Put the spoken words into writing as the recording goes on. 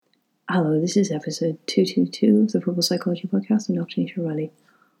Hello, this is episode 222 of the Purple Psychology Podcast. I'm Dr. Nisha Riley.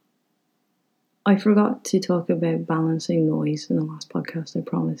 I forgot to talk about balancing noise in the last podcast. I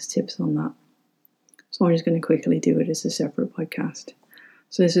promised tips on that. So I'm just going to quickly do it as a separate podcast.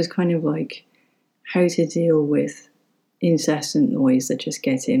 So this is kind of like how to deal with incessant noise that just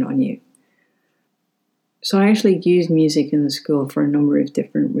gets in on you. So I actually use music in the school for a number of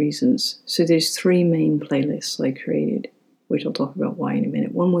different reasons. So there's 3 main playlists I created, which I'll talk about why in a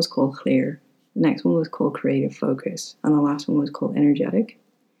minute. One was called Clear, the next one was called Creative Focus, and the last one was called Energetic.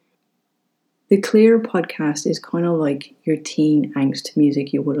 The Clear podcast is kind of like your teen angst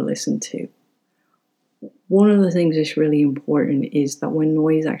music you would have listened to. One of the things that's really important is that when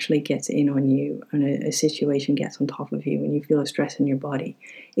noise actually gets in on you and a situation gets on top of you and you feel a stress in your body,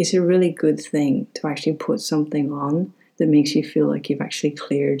 it's a really good thing to actually put something on that makes you feel like you've actually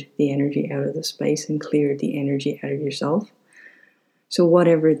cleared the energy out of the space and cleared the energy out of yourself. So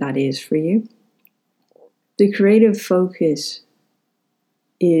whatever that is for you. The Creative Focus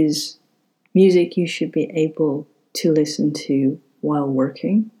is music you should be able to listen to while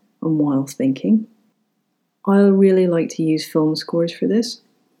working and while thinking. I really like to use film scores for this.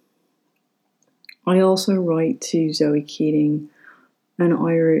 I also write to Zoe Keating, an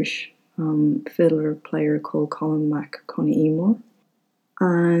Irish fiddler player called Colin McConaughey,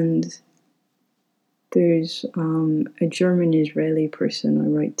 and there's a German-Israeli person I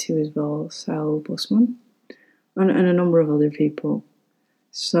write to as well, Saul Bussmann, and a number of other people.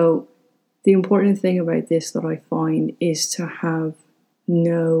 So the important thing about this that I find is to have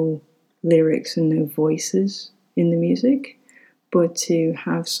no lyrics and no voices in the music, but to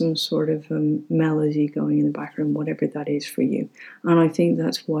have some sort of melody going in the background, whatever that is for you. And I think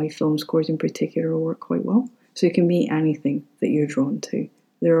that's why film scores in particular work quite well. So it can be anything that you're drawn to.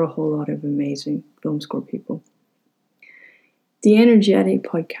 There are a whole lot of amazing film score people. The Energetic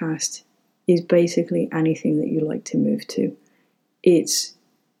podcast is basically anything that you like to move to. It's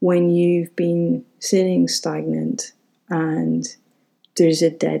when you've been sitting stagnant and there's a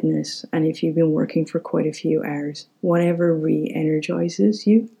deadness, and if you've been working for quite a few hours, whatever re-energizes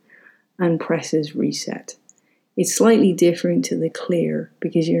you and presses reset. It's slightly different to the Clear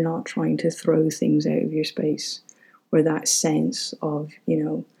because you're not trying to throw things out of your space or that sense of,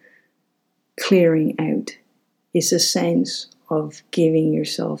 clearing out. It's a sense of giving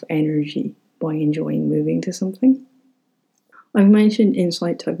yourself energy by enjoying moving to something. I've mentioned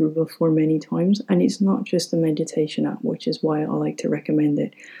Insight Timer before many times, and it's not just a meditation app, which is why I like to recommend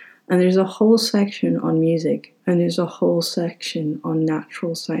it. And there's a whole section on music, and there's a whole section on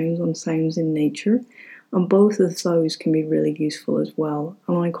natural sounds, on sounds in nature, and both of those can be really useful as well.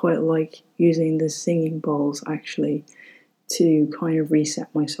 And I quite like using the singing bowls actually to kind of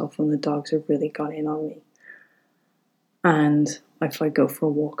reset myself when the dogs have really got in on me. And if I go for a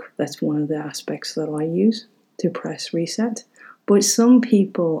walk, that's one of the aspects that I use to press reset. But some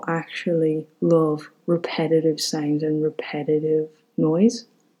people actually love repetitive sounds and repetitive noise.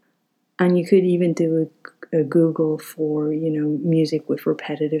 And you could even do a Google for, music with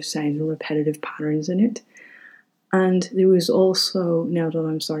repetitive sounds and repetitive patterns in it. And there was also, now that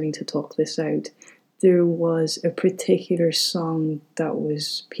I'm starting to talk this out, there was a particular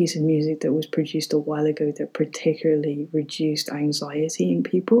piece of music that was produced a while ago that particularly reduced anxiety in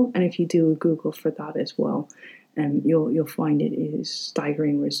people. And if you do a Google for that as well, you'll find it is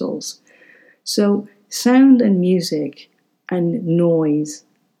staggering results. So sound and music and noise,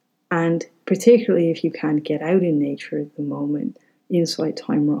 and particularly if you can't get out in nature at the moment, Insight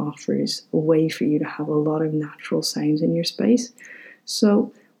Timer offers a way for you to have a lot of natural sounds in your space.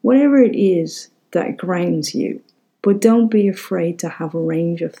 So whatever it is that grounds you, but don't be afraid to have a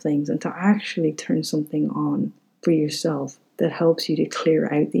range of things and to actually turn something on for yourself that helps you to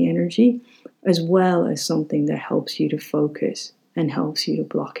clear out the energy, as well as something that helps you to focus and helps you to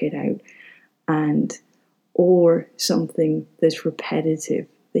block it out, or something that's repetitive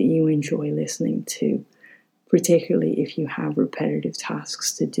that you enjoy listening to, particularly if you have repetitive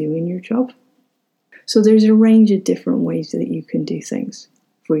tasks to do in your job. So there's a range of different ways that you can do things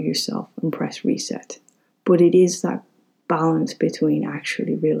for yourself and press reset. But it is that balance between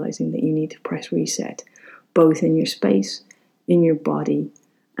actually realizing that you need to press reset, both in your space, in your body,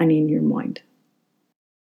 and in your mind.